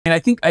I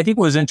think what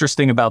was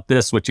interesting about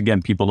this, which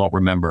again people don't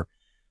remember,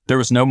 there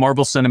was no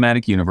Marvel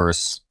Cinematic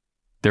Universe.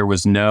 There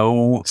was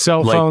no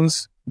cell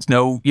phones.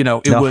 No,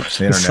 it was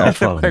cell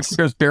phones.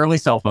 There's barely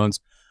cell phones.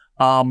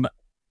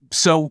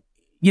 So,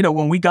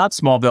 when we got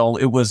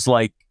Smallville, it was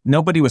like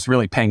nobody was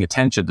really paying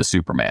attention to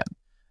Superman.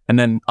 And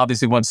then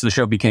obviously once the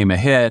show became a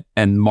hit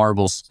and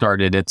Marvel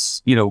started,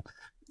 Smallville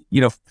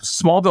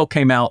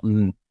came out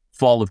in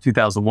fall of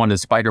 2001 and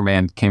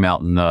Spider-Man came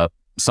out in the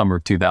summer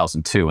of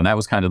 2002. And that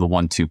was kind of the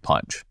 1-2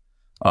 punch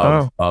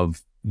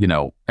of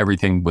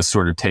everything was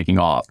sort of taking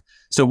off.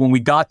 So when we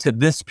got to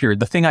this period,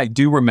 the thing I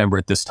do remember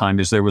at this time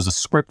is there was a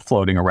script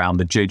floating around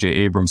that J.J.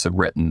 Abrams had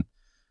written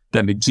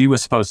that McGee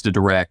was supposed to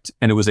direct.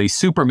 And it was a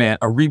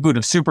reboot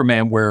of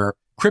Superman where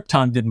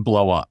Krypton didn't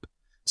blow up.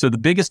 So the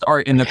biggest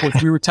art, and of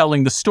course we were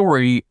telling the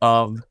story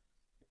of,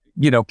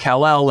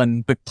 Kal-El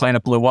and the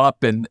planet blew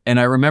up. And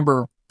I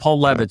remember Paul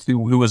Levitz,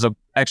 who was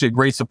actually a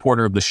great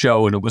supporter of the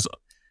show, and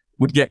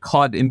would get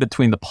caught in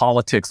between the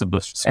politics of the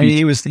speech. And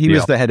he was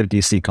the head of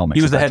DC Comics.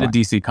 He was the head of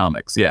DC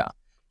Comics, yeah.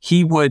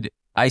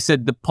 I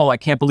said to Paul, I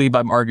can't believe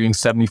I'm arguing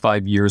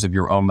 75 years of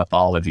your own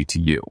mythology to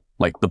you.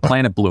 Like, the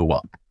planet blew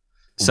up.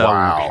 So,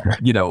 wow.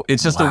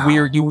 It's just a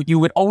weird, you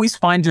would always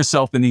find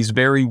yourself in these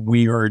very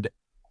weird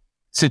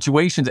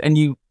situations. And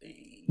you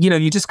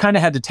just kind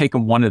of had to take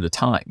them one at a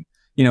time,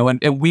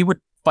 and we would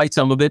fight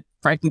some of it.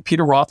 Frankly,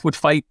 Peter Roth would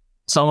fight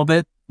some of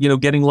it.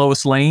 Getting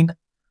Lois Lane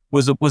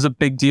was a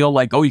big deal.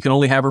 Like, oh, you can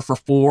only have her for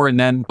 4, and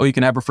then, oh, you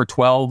can have her for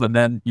 12, and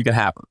then you can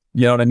have her.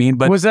 You know what I mean?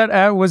 But was that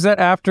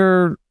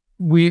after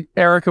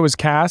Erica was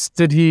cast?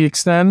 Did he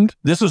extend?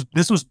 This was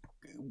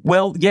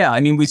well, yeah. I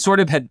mean, we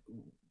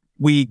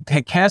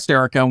had cast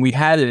Erica and we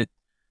had it,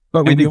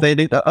 but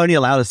they only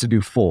allowed us to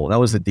do 4. That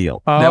was the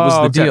deal. That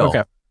was the deal.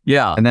 Okay.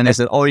 Yeah. And then they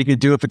said, oh, you could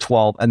do it for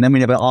 12, and then we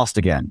never asked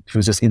again. It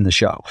was just in the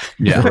show.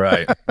 Yeah,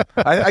 right.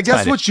 I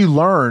guess what you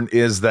learn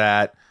is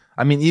that,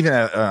 I mean, even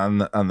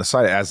on the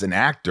side as an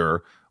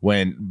actor,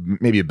 when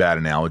maybe a bad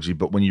analogy,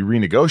 but when you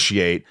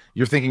renegotiate,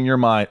 you're thinking in your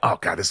mind, oh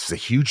God, this is a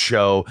huge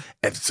show.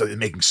 And so they're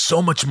making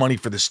so much money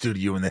for the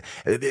studio. And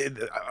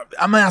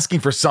I'm asking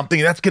for something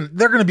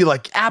they're going to be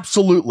like,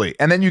 absolutely.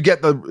 And then you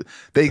get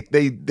they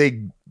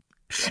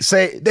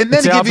say, and then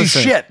they give you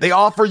shit. They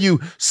offer you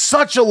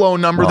such a low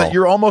number that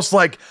you're almost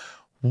like,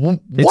 what?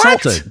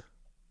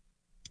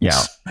 Yeah.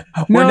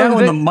 We're now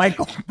in the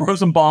Michael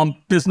Rosenbaum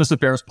Business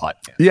Affairs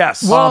podcast.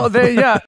 Yes. Well,